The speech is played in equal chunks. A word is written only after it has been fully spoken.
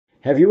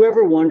Have you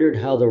ever wondered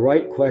how the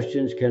right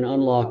questions can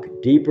unlock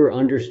deeper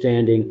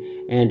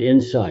understanding and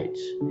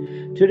insights?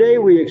 Today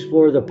we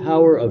explore the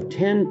power of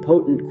 10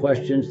 potent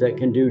questions that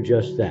can do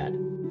just that.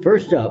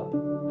 First up,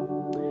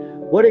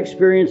 what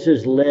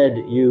experiences led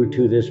you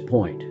to this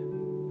point?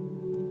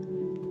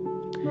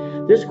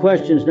 This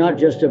question is not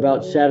just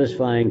about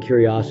satisfying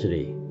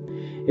curiosity.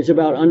 It's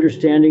about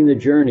understanding the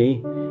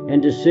journey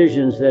and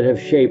decisions that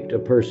have shaped a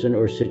person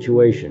or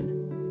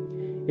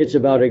situation. It's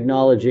about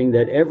acknowledging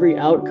that every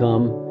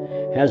outcome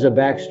has a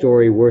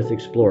backstory worth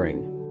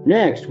exploring.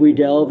 Next, we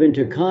delve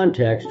into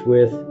context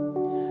with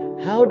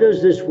how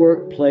does this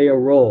work play a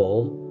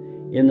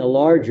role in the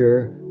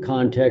larger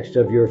context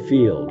of your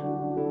field?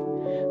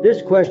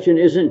 This question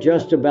isn't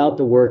just about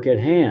the work at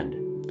hand.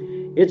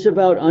 It's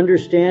about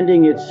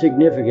understanding its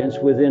significance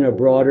within a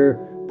broader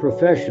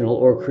professional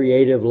or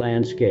creative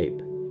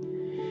landscape.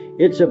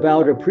 It's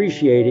about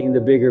appreciating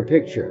the bigger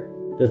picture.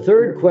 The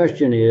third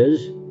question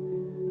is,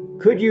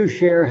 could you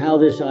share how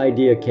this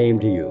idea came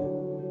to you?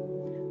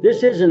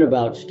 This isn't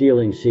about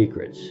stealing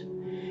secrets.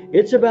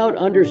 It's about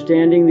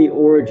understanding the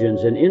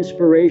origins and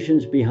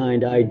inspirations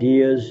behind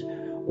ideas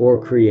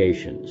or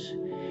creations.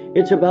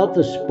 It's about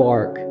the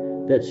spark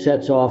that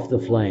sets off the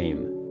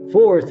flame.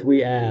 Fourth,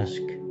 we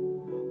ask,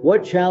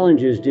 what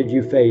challenges did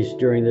you face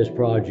during this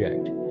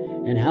project,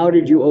 and how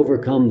did you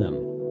overcome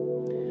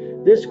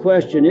them? This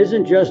question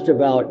isn't just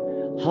about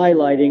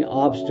highlighting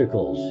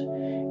obstacles.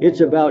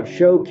 It's about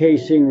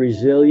showcasing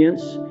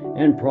resilience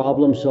and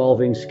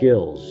problem-solving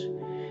skills.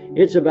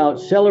 It's about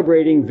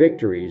celebrating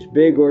victories,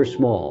 big or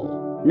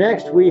small.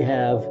 Next, we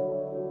have,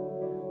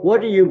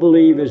 what do you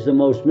believe is the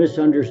most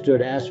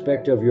misunderstood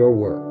aspect of your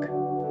work?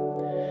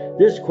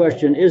 This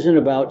question isn't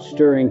about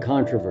stirring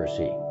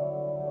controversy.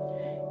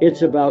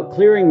 It's about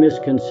clearing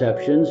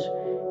misconceptions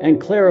and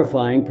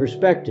clarifying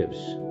perspectives.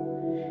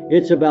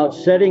 It's about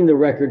setting the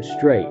record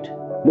straight.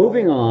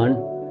 Moving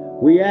on,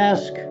 we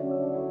ask,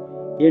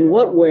 in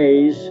what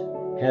ways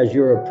has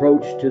your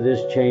approach to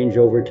this changed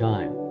over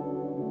time?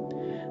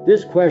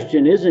 This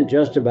question isn't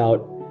just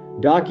about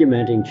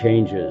documenting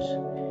changes.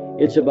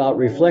 It's about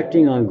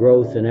reflecting on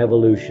growth and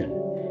evolution.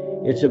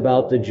 It's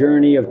about the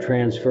journey of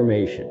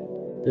transformation.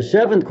 The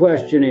seventh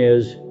question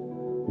is,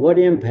 what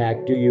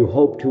impact do you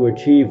hope to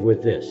achieve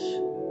with this,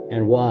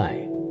 and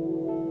why?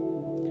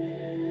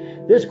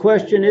 This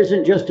question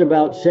isn't just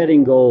about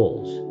setting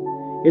goals.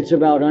 It's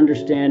about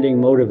understanding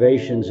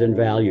motivations and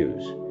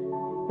values.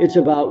 It's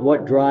about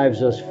what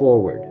drives us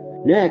forward.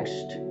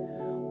 Next,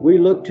 we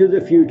look to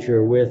the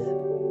future with,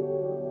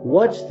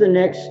 what's the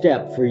next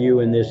step for you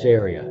in this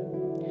area?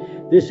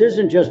 This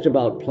isn't just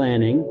about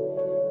planning.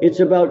 It's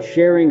about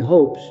sharing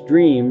hopes,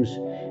 dreams,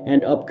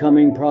 and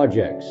upcoming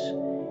projects.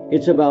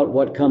 It's about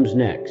what comes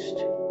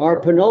next. Our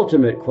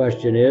penultimate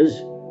question is,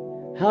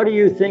 how do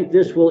you think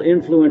this will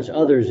influence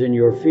others in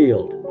your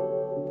field?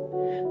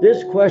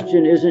 This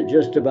question isn't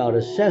just about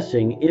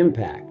assessing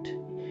impact.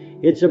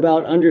 It's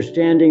about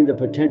understanding the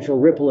potential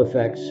ripple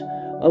effects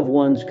of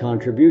one's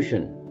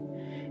contribution.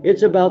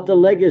 It's about the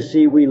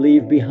legacy we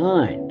leave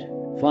behind.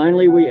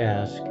 Finally, we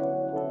ask,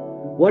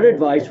 what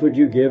advice would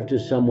you give to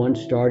someone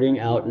starting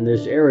out in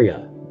this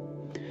area?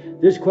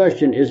 This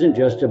question isn't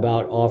just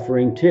about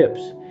offering tips.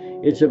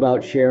 It's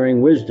about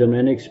sharing wisdom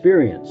and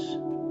experience.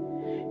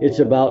 It's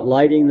about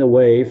lighting the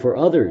way for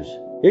others.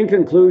 In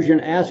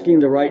conclusion, asking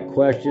the right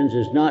questions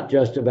is not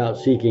just about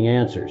seeking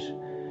answers.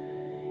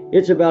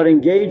 It's about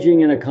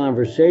engaging in a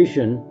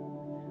conversation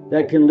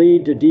that can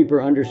lead to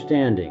deeper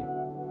understanding.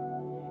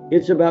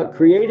 It's about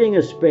creating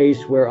a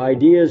space where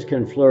ideas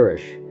can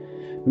flourish,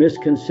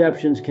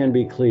 misconceptions can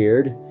be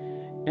cleared,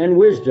 and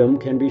wisdom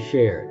can be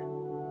shared.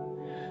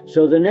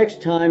 So the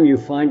next time you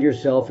find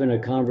yourself in a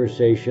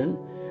conversation,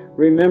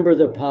 remember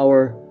the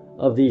power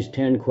of these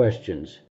 10 questions.